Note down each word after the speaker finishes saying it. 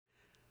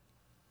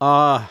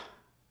Uh,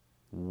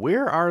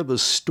 where are the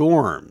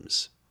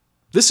storms?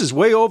 This is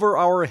Way Over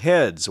Our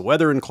Heads,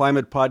 Weather and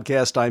Climate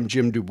Podcast. I'm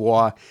Jim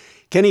Dubois.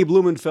 Kenny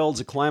Blumenfeld's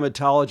a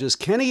climatologist.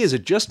 Kenny, is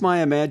it just my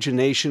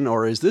imagination,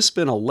 or has this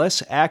been a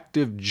less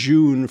active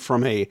June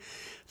from a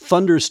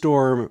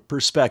thunderstorm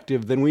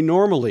perspective than we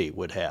normally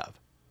would have?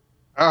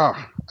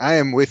 Oh, I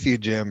am with you,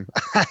 Jim.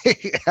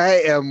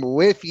 I am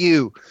with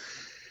you.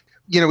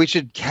 We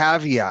should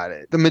caveat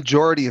it. The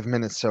majority of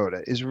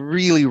Minnesota is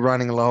really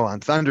running low on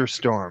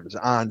thunderstorms,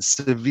 on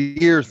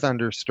severe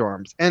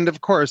thunderstorms. And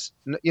of course,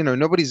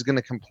 nobody's going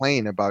to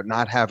complain about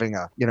not having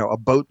a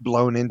boat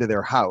blown into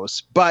their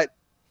house. But,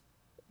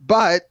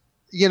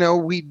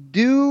 we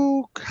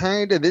do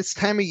kind of this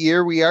time of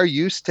year, we are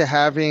used to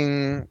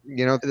having,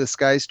 the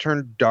skies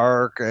turn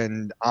dark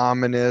and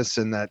ominous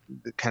and that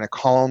kind of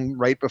calm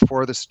right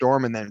before the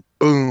storm and then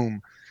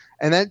boom.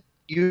 And that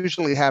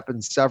usually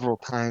happens several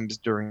times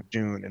during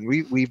June. And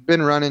we've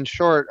been running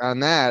short on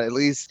that, at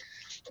least,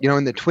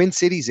 in the Twin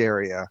Cities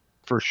area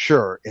for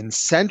sure. In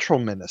central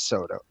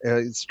Minnesota,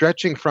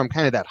 stretching from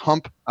kind of that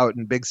hump out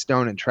in Big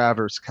Stone and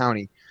Traverse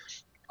County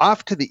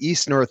off to the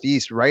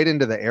east-northeast, right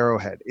into the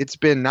Arrowhead. It's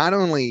been not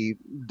only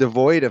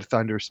devoid of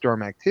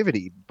thunderstorm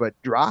activity, but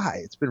dry.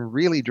 It's been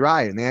really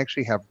dry, and they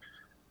actually have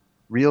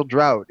real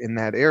drought in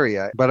that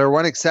area. But our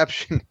one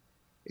exception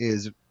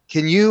is,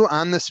 can you,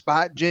 on the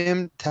spot,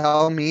 Jim,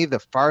 tell me the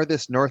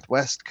farthest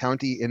northwest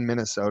county in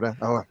Minnesota?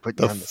 Oh, I put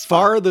you on the spot. The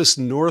farthest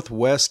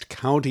northwest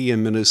county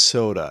in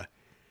Minnesota.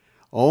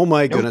 Oh,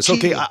 my goodness.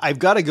 Okay, I've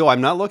got to go.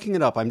 I'm not looking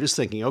it up. I'm just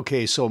thinking,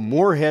 okay, so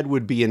Moorhead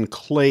would be in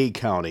Clay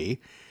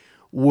County.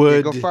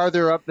 Go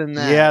farther up than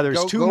that. Yeah, there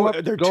are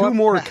two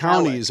more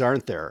counties,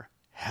 aren't there?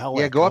 Halleck.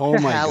 Yeah, go up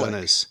to my Halleck.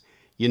 Goodness.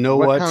 You know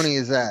what? What county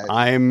is that?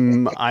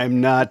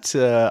 I'm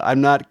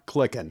not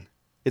clicking.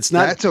 It's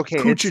not That's okay.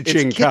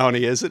 Koochiching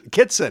County, is it?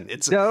 Kitson.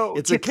 It's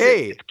a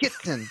K. It's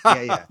Kitson.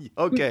 Yeah.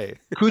 Okay.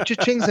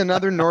 Koochiching's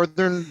another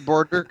northern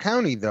border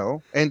county,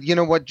 though. And you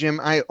know what, Jim?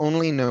 I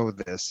only know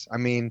this. I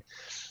mean,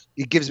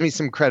 it gives me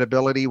some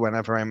credibility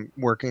whenever I'm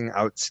working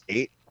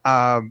outstate.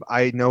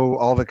 I know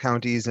all the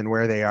counties and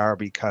where they are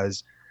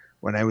because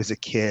when I was a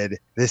kid,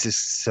 this is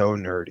so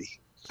nerdy.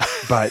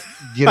 But,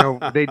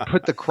 they'd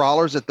put the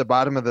crawlers at the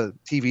bottom of the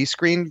TV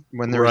screen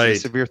when there was a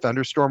severe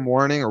thunderstorm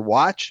warning or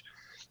watch.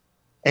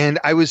 And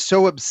I was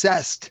so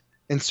obsessed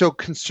and so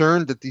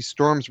concerned that these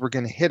storms were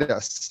going to hit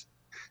us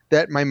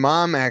that my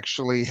mom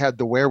actually had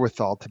the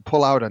wherewithal to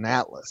pull out an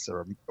atlas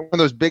or one of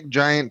those big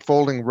giant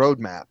folding road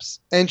maps.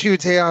 And she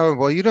would say, oh,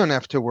 well, you don't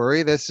have to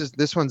worry.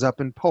 This one's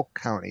up in Polk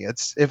County.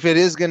 If it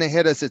is going to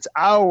hit us, it's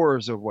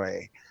hours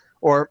away.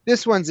 Or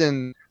this one's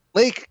in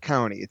Lake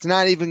County. It's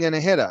not even going to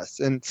hit us.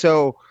 And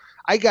so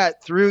I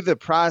got through the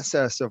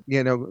process of,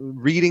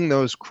 reading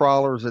those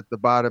crawlers at the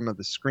bottom of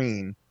the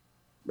screen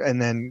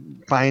and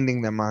then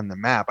finding them on the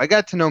map. I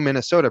got to know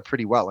Minnesota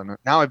pretty well, and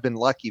now I've been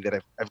lucky that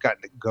I've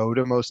gotten to go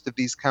to most of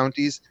these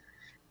counties.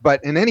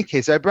 But in any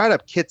case, I brought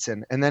up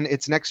Kitson, and then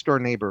its next door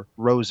neighbor,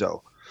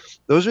 Roseau.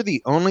 Those are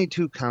the only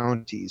two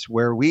counties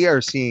where we're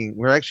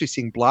actually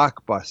seeing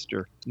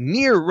blockbuster,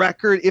 near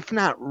record, if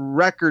not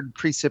record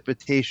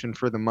precipitation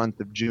for the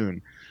month of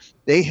June.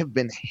 They have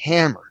been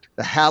hammered.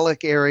 The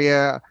Halleck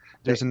area,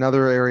 there's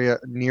another area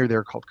near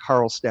there called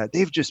Karlstad.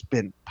 They've just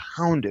been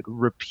pounded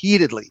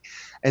repeatedly.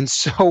 And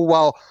so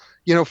while,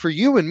 for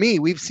you and me,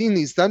 we've seen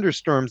these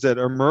thunderstorms that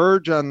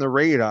emerge on the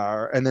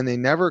radar and then they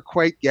never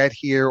quite get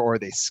here or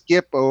they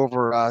skip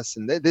over us.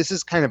 And this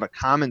is kind of a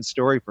common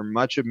story for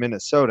much of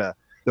Minnesota.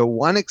 The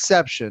one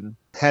exception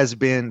has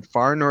been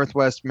far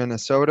northwest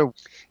Minnesota.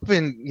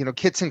 In,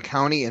 Kitson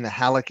County in the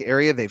Halleck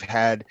area, they've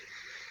had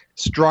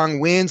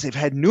strong winds. They've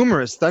had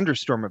numerous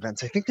thunderstorm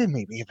events. I think they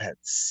maybe have had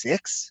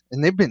 6,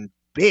 and they've been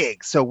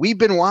big. So we've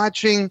been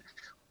watching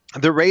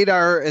the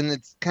radar, and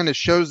it kind of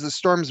shows the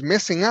storms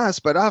missing us,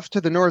 but off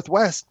to the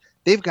northwest,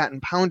 they've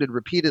gotten pounded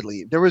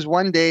repeatedly. There was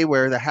one day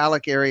where the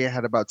Halleck area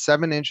had about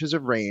 7 inches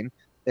of rain.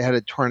 They had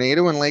a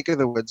tornado in Lake of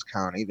the Woods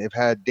County. They've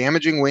had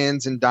damaging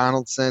winds in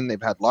Donaldson.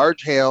 They've had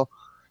large hail.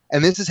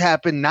 And this has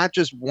happened not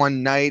just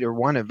one night or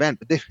one event,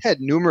 but they've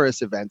had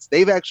numerous events.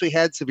 They've actually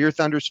had severe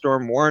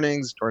thunderstorm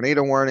warnings,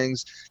 tornado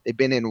warnings. They've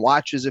been in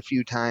watches a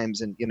few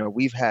times, and,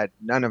 we've had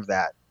none of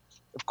that.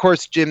 Of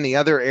course, Jim, the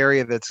other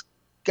area that's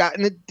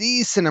gotten a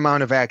decent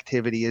amount of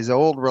activity is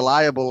old,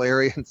 reliable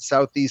area in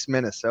southeast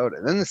Minnesota.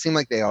 Doesn't it seem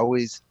like they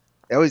always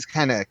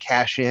kind of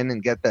cash in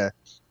and get the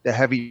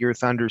heavier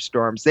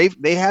thunderstorms?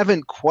 They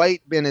haven't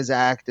quite been as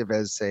active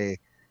as, say,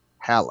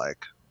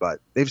 Halleck, but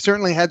they've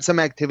certainly had some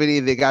activity.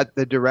 They got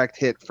the direct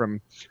hit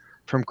from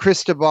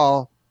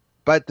Cristobal,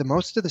 but the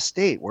most of the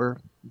state, we're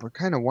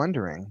kind of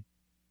wondering.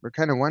 We're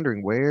kind of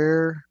wondering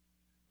where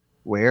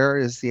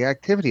is the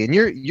activity? And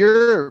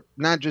you're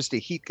not just a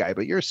heat guy,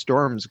 but you're a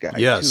storms guy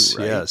too,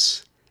 right?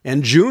 Yes.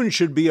 And June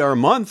should be our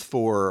month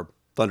for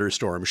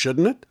thunderstorms,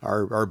 shouldn't it?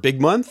 Our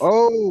big month?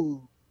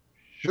 Oh,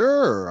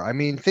 sure. I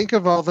mean, think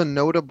of all the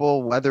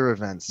notable weather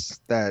events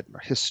that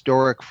are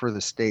historic for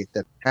the state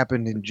that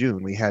happened in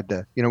June. We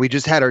had we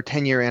just had our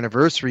 10-year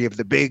anniversary of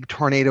the big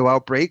tornado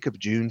outbreak of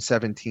June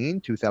 17,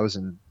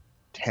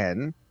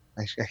 2010.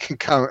 I can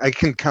count. I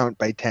can count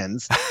by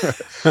tens.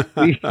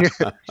 We,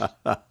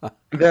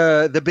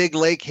 the Big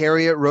Lake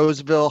Harriet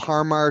Roseville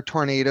Harmar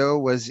tornado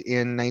was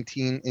in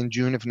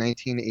June of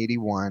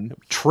 1981.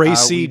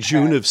 Tracy, We've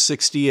June had of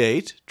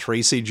 68.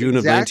 Tracy, June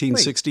of exactly.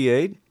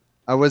 1968.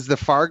 Was the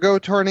Fargo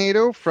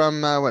tornado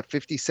from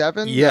 57?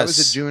 That was a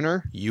Yes,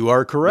 Juner. you are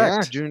Yeah,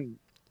 correct. June.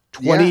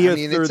 Yeah, I 20th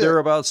mean or it's a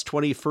thereabouts,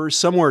 21st,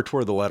 somewhere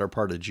toward the latter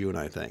part of June,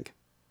 I think.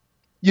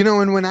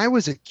 And when I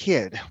was a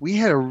kid, we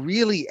had a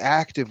really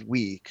active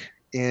week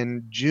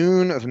in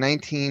June of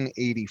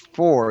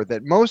 1984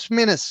 that most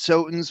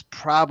Minnesotans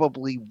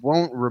probably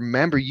won't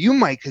remember. You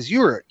might, because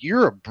you're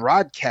a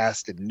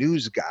broadcast and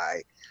news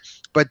guy.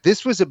 But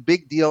this was a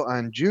big deal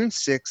on June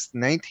 6th,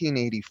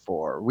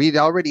 1984. We'd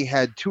already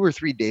had 2 or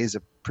 3 days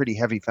of pretty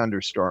heavy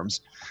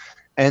thunderstorms.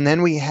 And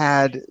then we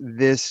had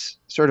this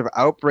sort of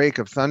outbreak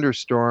of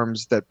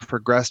thunderstorms that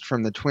progressed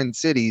from the Twin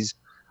Cities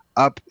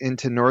up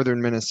into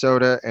northern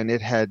Minnesota, and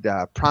it had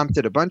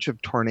prompted a bunch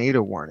of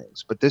tornado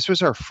warnings. But this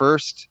was our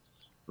first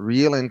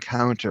real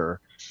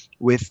encounter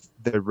with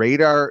the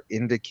radar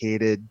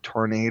indicated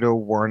tornado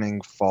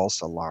warning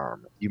false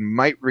alarm. You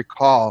might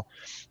recall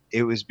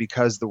it was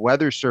because the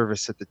Weather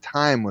Service at the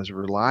time was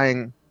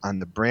relying on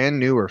the brand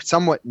new or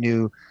somewhat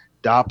new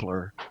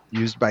Doppler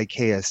used by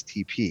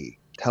KSTP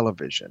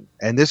television.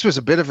 And this was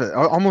a bit of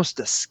almost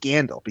a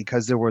scandal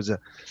because there was a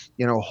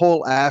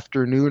whole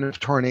afternoon of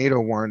tornado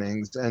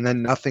warnings and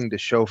then nothing to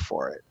show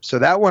for it. So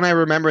that one I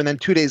remember. And then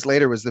 2 days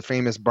later was the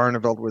famous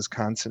Barneveld,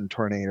 Wisconsin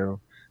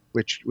tornado,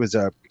 which was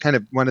a kind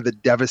of one of the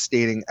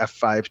devastating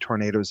F5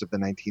 tornadoes of the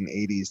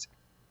 1980s.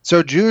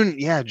 So June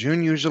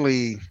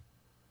usually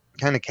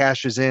kind of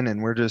cashes in,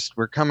 and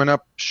we're coming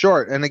up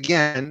short. And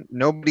again,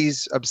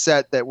 nobody's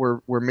upset that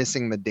we're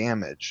missing the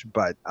damage,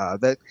 but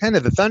that kind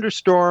of the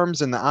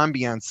thunderstorms and the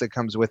ambiance that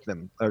comes with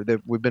them, that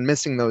we've been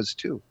missing those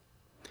too.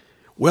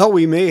 Well,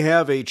 we may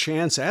have a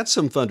chance at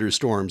some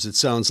thunderstorms, it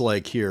sounds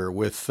like here,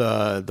 with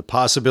the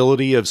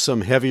possibility of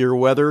some heavier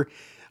weather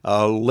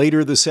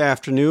later this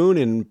afternoon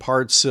in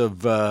parts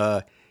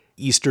of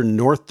eastern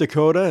North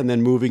Dakota and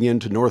then moving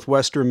into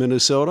northwestern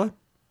Minnesota.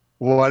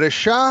 What a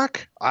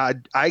shock.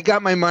 I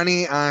got my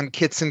money on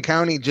Kitson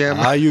County, Jim.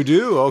 Ah, you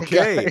do?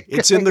 Okay.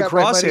 It's in the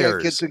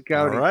crosshairs. Kitson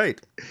County. All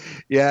right.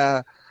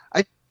 Yeah.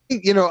 I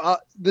think,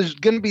 there's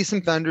going to be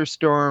some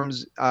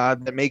thunderstorms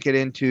that make it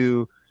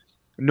into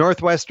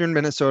northwestern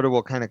Minnesota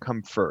will kind of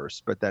come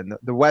first, but then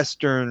the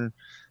western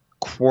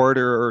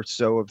quarter or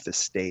so of the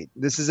state.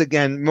 This is,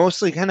 again,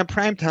 mostly kind of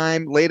prime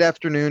time, late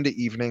afternoon to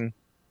evening.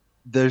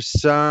 There's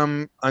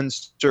some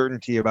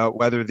uncertainty about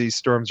whether these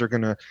storms are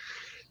going to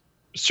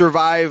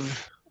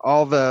survive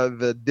all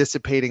the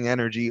dissipating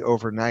energy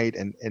overnight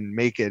and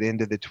make it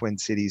into the Twin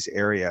Cities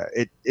area.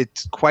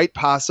 It's quite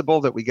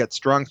possible that we get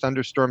strong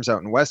thunderstorms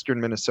out in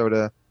western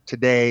Minnesota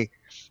today,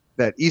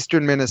 that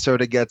eastern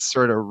Minnesota gets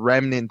sort of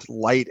remnant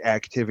light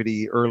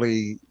activity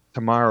early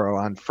tomorrow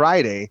on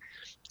Friday,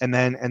 and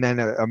then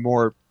a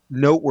more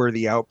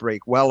noteworthy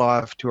outbreak well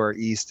off to our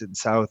east and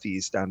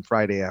southeast on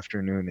Friday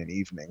afternoon and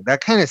evening.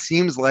 That kind of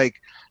seems like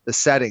the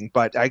setting,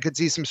 but I could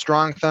see some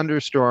strong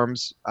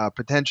thunderstorms,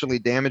 potentially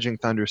damaging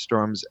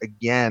thunderstorms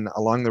again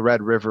along the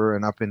Red River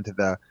and up into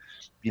the,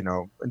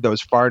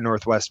 those far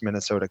northwest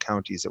Minnesota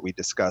counties that we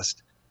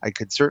discussed. I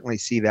could certainly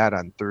see that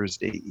on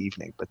Thursday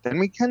evening, but then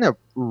we kind of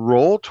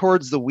roll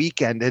towards the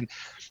weekend, and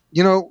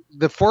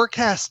the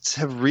forecasts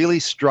have really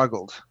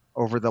struggled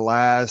over the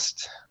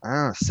last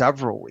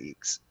several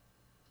weeks,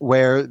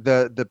 where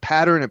the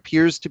pattern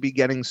appears to be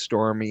getting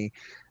stormy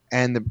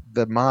and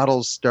the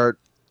models start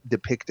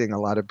depicting a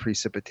lot of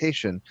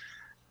precipitation.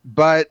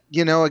 But,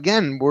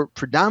 again, we're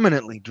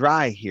predominantly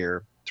dry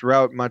here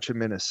throughout much of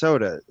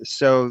Minnesota.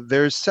 So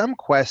there's some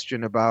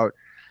question about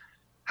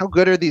how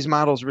good are these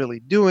models really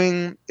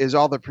doing? Is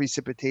all the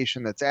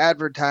precipitation that's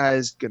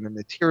advertised going to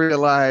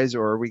materialize,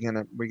 or are we going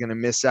to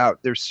miss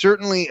out? There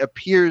certainly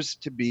appears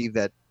to be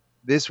that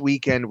this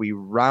weekend we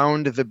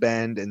round the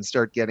bend and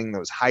start getting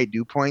those high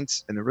dew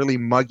points and the really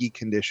muggy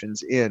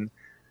conditions in.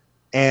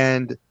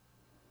 And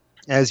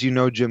as you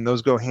know, Jim,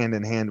 those go hand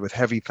in hand with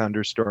heavy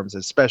thunderstorms,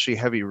 especially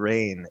heavy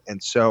rain.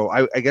 And so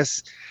I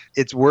guess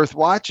it's worth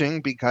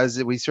watching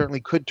because we certainly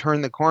could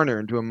turn the corner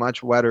into a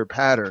much wetter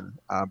pattern.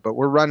 But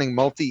we're running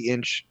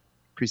multi-inch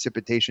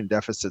precipitation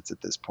deficits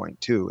at this point,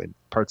 too, in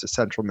parts of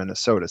central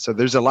Minnesota. So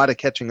there's a lot of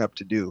catching up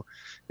to do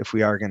if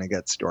we are going to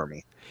get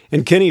stormy.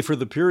 And Kenny, for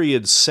the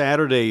period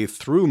Saturday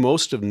through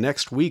most of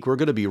next week, we're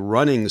going to be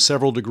running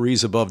several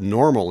degrees above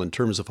normal in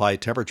terms of high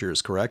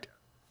temperatures, correct?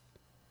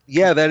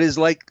 Yeah, that is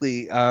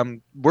likely.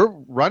 We're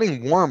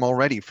running warm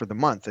already for the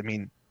month. I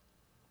mean,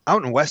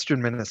 out in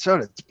western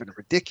Minnesota, it's been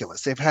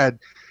ridiculous. They've had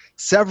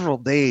several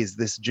days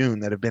this June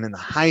that have been in the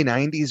high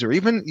 90s or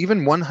even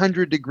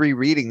 100-degree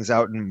readings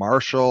out in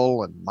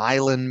Marshall and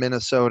Milan,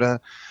 Minnesota.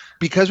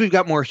 Because we've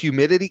got more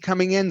humidity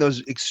coming in,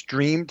 those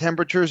extreme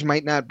temperatures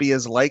might not be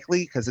as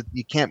likely because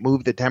you can't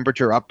move the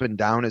temperature up and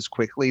down as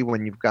quickly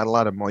when you've got a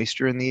lot of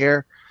moisture in the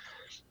air.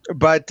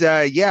 But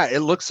yeah,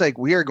 it looks like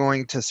we are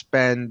going to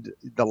spend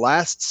the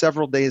last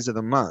several days of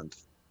the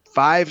month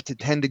 5 to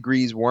 10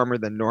 degrees warmer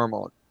than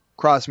normal.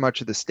 across much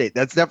of the state.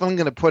 That's definitely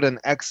going to put an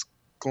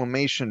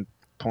exclamation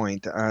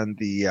point on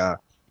the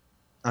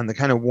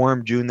kind of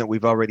warm June that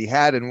we've already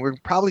had, and we're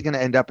probably going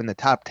to end up in the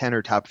top 10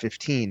 or top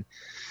 15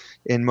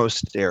 in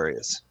most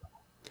areas.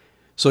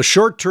 So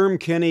short-term,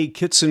 Kenny,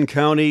 Kitson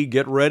County,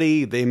 get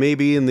ready. They may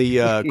be in the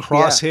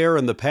crosshair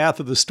and the path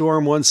of the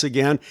storm once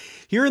again.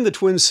 Here in the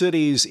Twin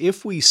Cities,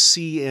 if we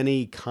see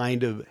any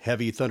kind of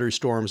heavy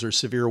thunderstorms or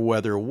severe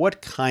weather,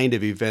 what kind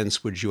of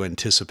events would you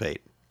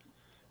anticipate?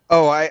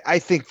 Oh, I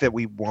think that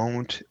we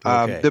won't.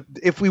 Okay.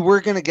 If we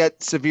were going to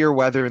get severe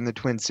weather in the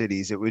Twin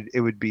Cities, it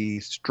would be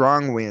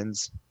strong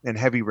winds and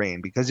heavy rain,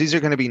 because these are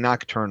going to be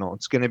nocturnal.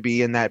 It's going to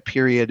be in that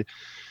period,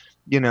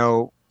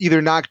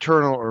 either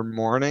nocturnal or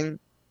morning.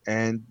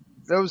 And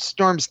those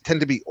storms tend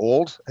to be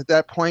old at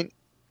that point,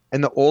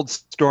 and the old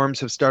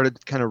storms have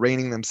started kind of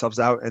raining themselves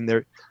out.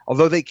 And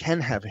although they can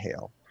have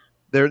hail,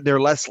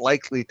 they're less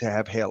likely to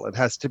have hail. It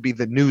has to be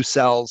the new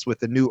cells with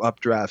the new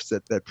updrafts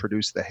that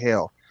produce the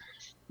hail.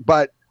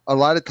 But a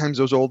lot of times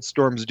those old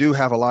storms do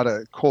have a lot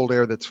of cold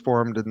air that's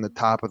formed in the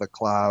top of the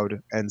cloud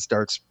and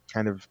starts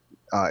kind of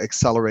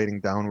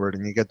accelerating downward,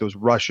 and you get those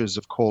rushes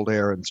of cold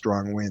air and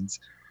strong winds.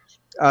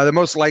 The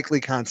most likely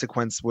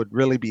consequence would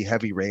really be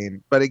heavy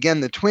rain. But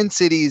again, the Twin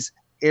Cities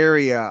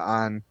area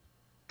on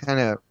kind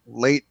of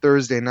late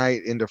Thursday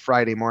night into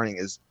Friday morning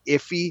is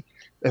iffy.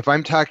 If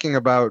I'm talking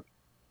about,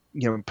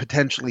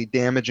 potentially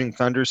damaging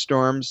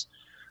thunderstorms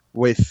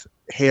with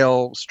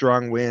hail,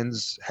 strong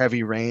winds,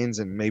 heavy rains,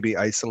 and maybe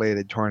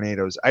isolated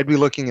tornadoes, I'd be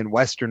looking in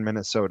western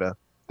Minnesota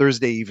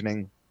Thursday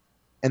evening,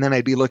 and then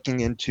I'd be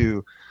looking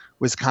into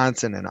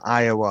Wisconsin and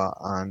Iowa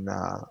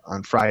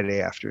on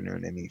Friday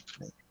afternoon and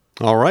evening.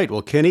 All right.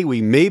 Well, Kenny, we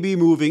may be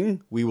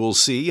moving, we will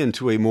see,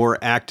 into a more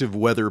active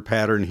weather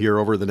pattern here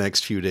over the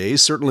next few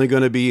days. Certainly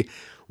going to be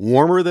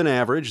warmer than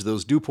average.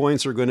 Those dew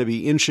points are going to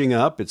be inching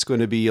up. It's going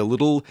to be a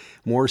little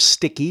more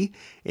sticky.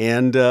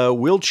 And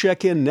we'll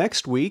check in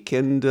next week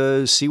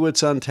and see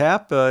what's on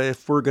tap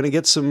if we're going to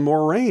get some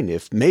more rain.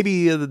 If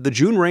maybe the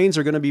June rains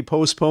are going to be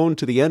postponed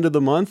to the end of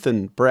the month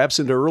and perhaps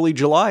into early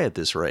July at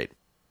this rate.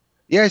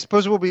 Yeah, I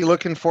suppose we'll be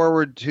looking at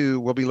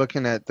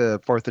the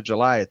 4th of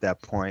July at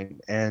that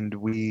point. And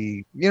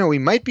we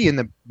might be in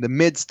the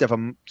midst of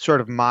a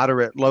sort of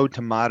low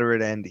to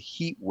moderate end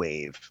heat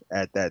wave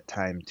at that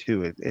time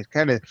too. It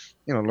kind of,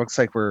 looks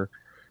like we're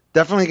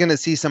definitely going to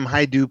see some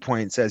high dew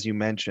points, as you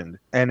mentioned.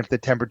 And if the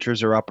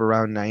temperatures are up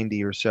around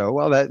 90 or so,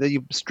 well, that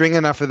you string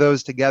enough of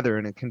those together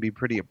and it can be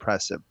pretty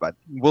oppressive. But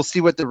we'll see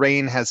what the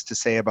rain has to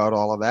say about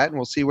all of that, and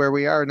we'll see where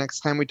we are next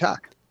time we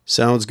talk.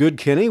 Sounds good,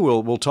 Kenny.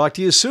 We'll talk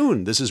to you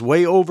soon. This is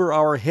Way Over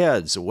Our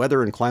Heads, a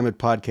weather and climate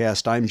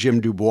podcast. I'm Jim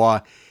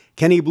Dubois.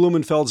 Kenny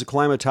Blumenfeld's a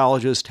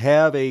climatologist.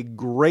 Have a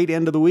great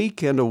end of the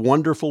week and a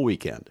wonderful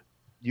weekend.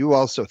 You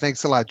also.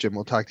 Thanks a lot, Jim.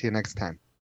 We'll talk to you next time.